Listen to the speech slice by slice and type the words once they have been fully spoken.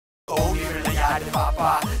விளையாடு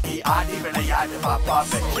பாப்பா நீ ஆடி விளையாடு பாப்பா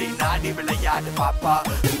வெற்றி நாடி விளையாடு பாப்பா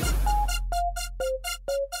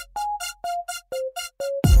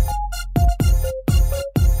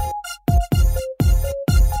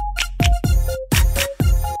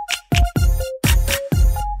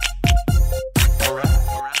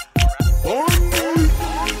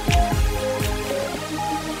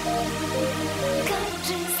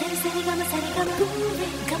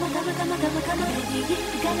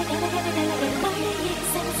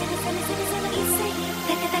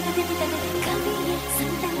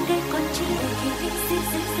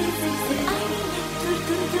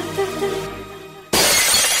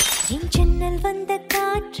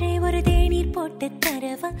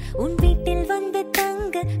உன் வீட்டில் வந்து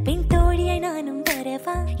தங்க பின் தோழியை நானும்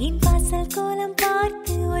வரவா என் வாசல் கோலம்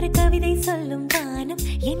பார்த்து ஒரு கவிதை சொல்லும் வானம்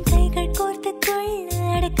என் கைகள் கோர்த்து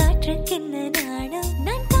கொள்ள காற்றுக்கென்ன நாணம்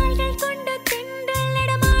நான் கால்கள் கொண்ட திண்டல்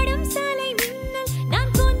இடமாடும் சாலை மின்னல்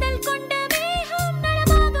நான் கூந்தல் கொண்ட மேகம்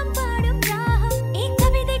நடமாகம் பாடும் ராகம் என்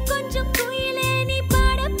கவிதை கொஞ்சம் குயிலே நீ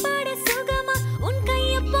பாட பாட சுகமா உன்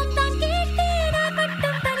கையப்பம் தான் கேட்டேன் நான்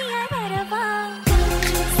மட்டும் தனியா வரவா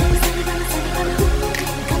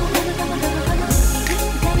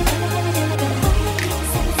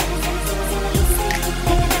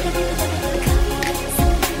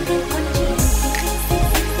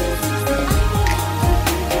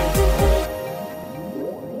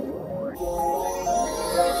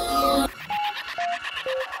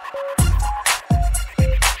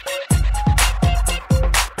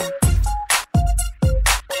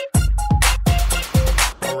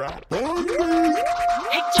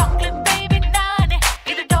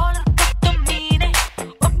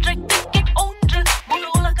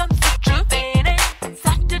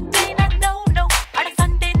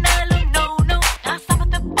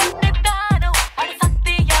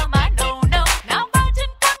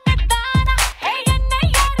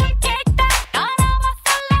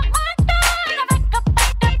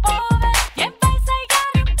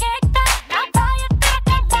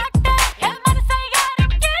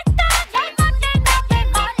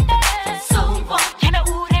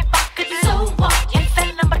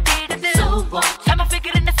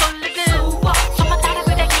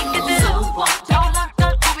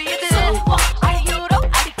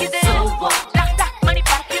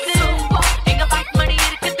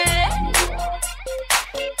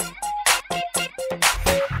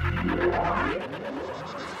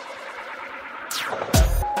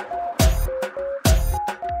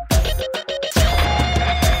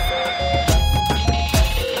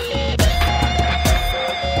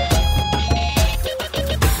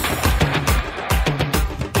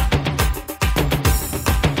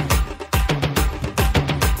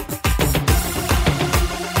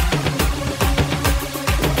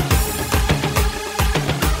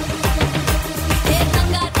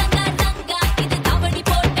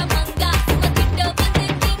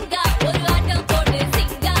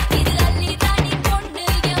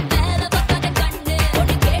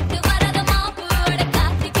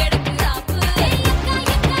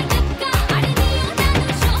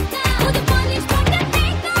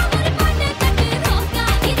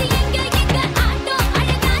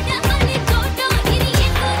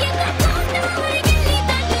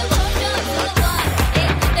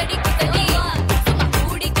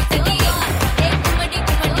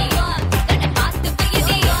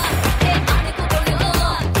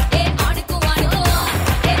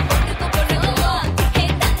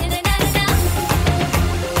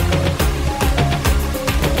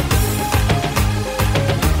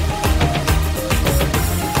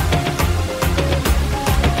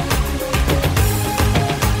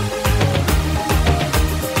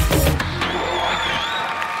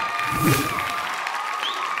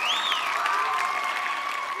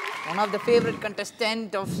of the favorite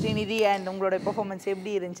contestant of Srinidhi and உங்களோட performance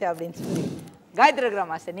எப்படி இருந்துச்சு அப்படினு சொல்லி காயத்ரி ரகுராம்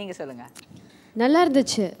மாஸ்டர் நீங்க சொல்லுங்க. நல்லா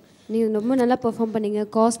இருந்துச்சு. நீங்க ரொம்ப நல்லா பெர்ஃபார்ம் பண்ணீங்க.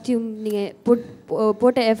 காஸ்டியூம் நீங்க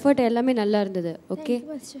போட்ட எஃபர்ட் எல்லாமே நல்லா இருந்தது. ஓகே.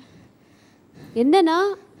 என்னன்னா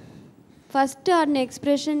ஃபர்ஸ்ட் ஆடின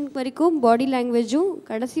எக்ஸ்பிரஷன் வரைக்கும் பாடி லாங்குவேஜும்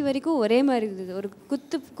கடைசி வரைக்கும் ஒரே மாதிரி இருந்தது. ஒரு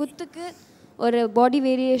குத்துக்கு ஒரு பாடி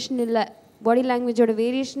வேரியேஷன் இல்லை, பாடி லாங்குவேஜோட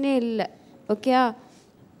வேரியேஷனே இல்லை. ஓகேயா?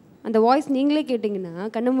 அந்த வாய்ஸ் நீங்களே கேட்டிங்கன்னா,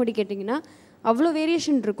 கண்ணை மூடி கேட்டிங்கன்னா அவ்வளோ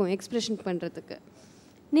வேரியேஷன் இருக்கும் எக்ஸ்பிரஷன் பண்ணுறதுக்கு.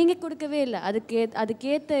 நீங்கள் கொடுக்கவே இல்லை,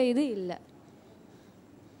 அதுக்கேற்ற இது இல்லை.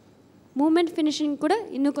 மூமெண்ட் ஃபினிஷிங் கூட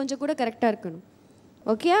இன்னும் கொஞ்சம் கூட கரெக்டாக இருக்கணும்.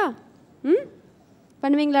 ஓகேயா?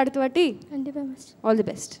 பண்ணுவீங்களா அடுத்த வாட்டி? கண்டிப்பாக master. All the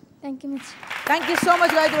best. Thank you master. Thank you so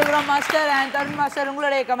much Gayatri Raghuram master and Tarun master.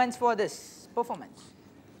 உங்களுடைய comments for this performance?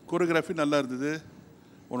 Choreography நல்லா இருந்தது.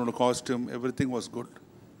 உன்னோட costume every thing was good.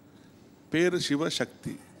 பேர் சிவ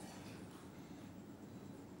சக்தி.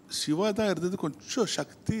 சிவா தான் இருந்தது கொஞ்சம்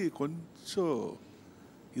சக்தி கொஞ்சம்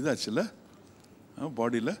இதாச்சுல்ல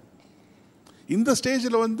பாடியில். இந்த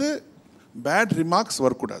ஸ்டேஜில் வந்து பேட் ரிமார்க்ஸ்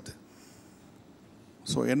வரக்கூடாது.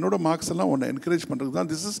 ஸோ என்னோட மார்க்ஸ் எல்லாம் உன்னை என்கரேஜ் பண்ணுறது தான்.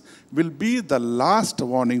 This will be the last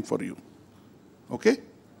warning for you. Okay,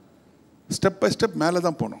 step by step மேலே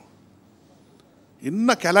தான் போகணும்.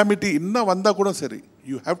 இன்னும் கெலாமிட்டி இன்னும் வந்தால் கூட சரி,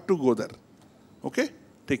 you have to go Dhar. Okay,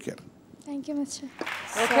 take care. Thank you mister.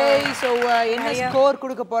 Okay, so என்ன ஸ்கோர்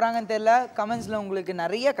கொடுக்க போகிறாங்கன்னு தெரியல. கமெண்ட்ஸில் உங்களுக்கு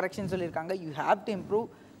நிறைய கரெக்ஷன் சொல்லியிருக்காங்க. You have to improve.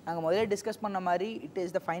 நாங்கள் முதல்ல டிஸ்கஸ் பண்ண மாதிரி it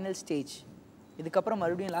is the final stage. இதுக்கப்புறம்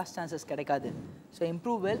மறுபடியும் லாஸ்ட் சான்சஸ் கிடைக்காது. So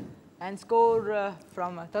improve well and score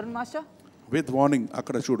from Tarun Master with warning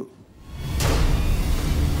akkada chudu.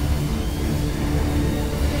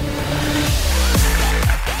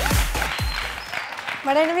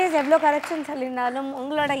 But anyways evlo corrections சொல்லினாலும்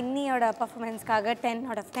உங்களோட இன்னியோட பெர்ஃபார்மன்ஸ்க்காக 10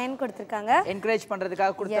 out of 10 கொடுத்திருக்காங்க. என்கரேஜ்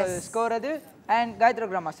பண்றதுக்காக கொடுத்த ஸ்கோர் அது. and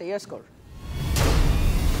Gayathri Master your score.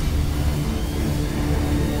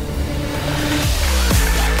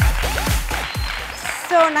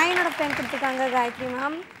 So 9 out of 10 கொடுத்திருக்காங்க Gayathri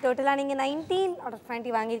ma'am. டோட்டலா நீங்க 19 out of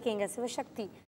 20 வாங்கிருக்கீங்க Sivasakthi.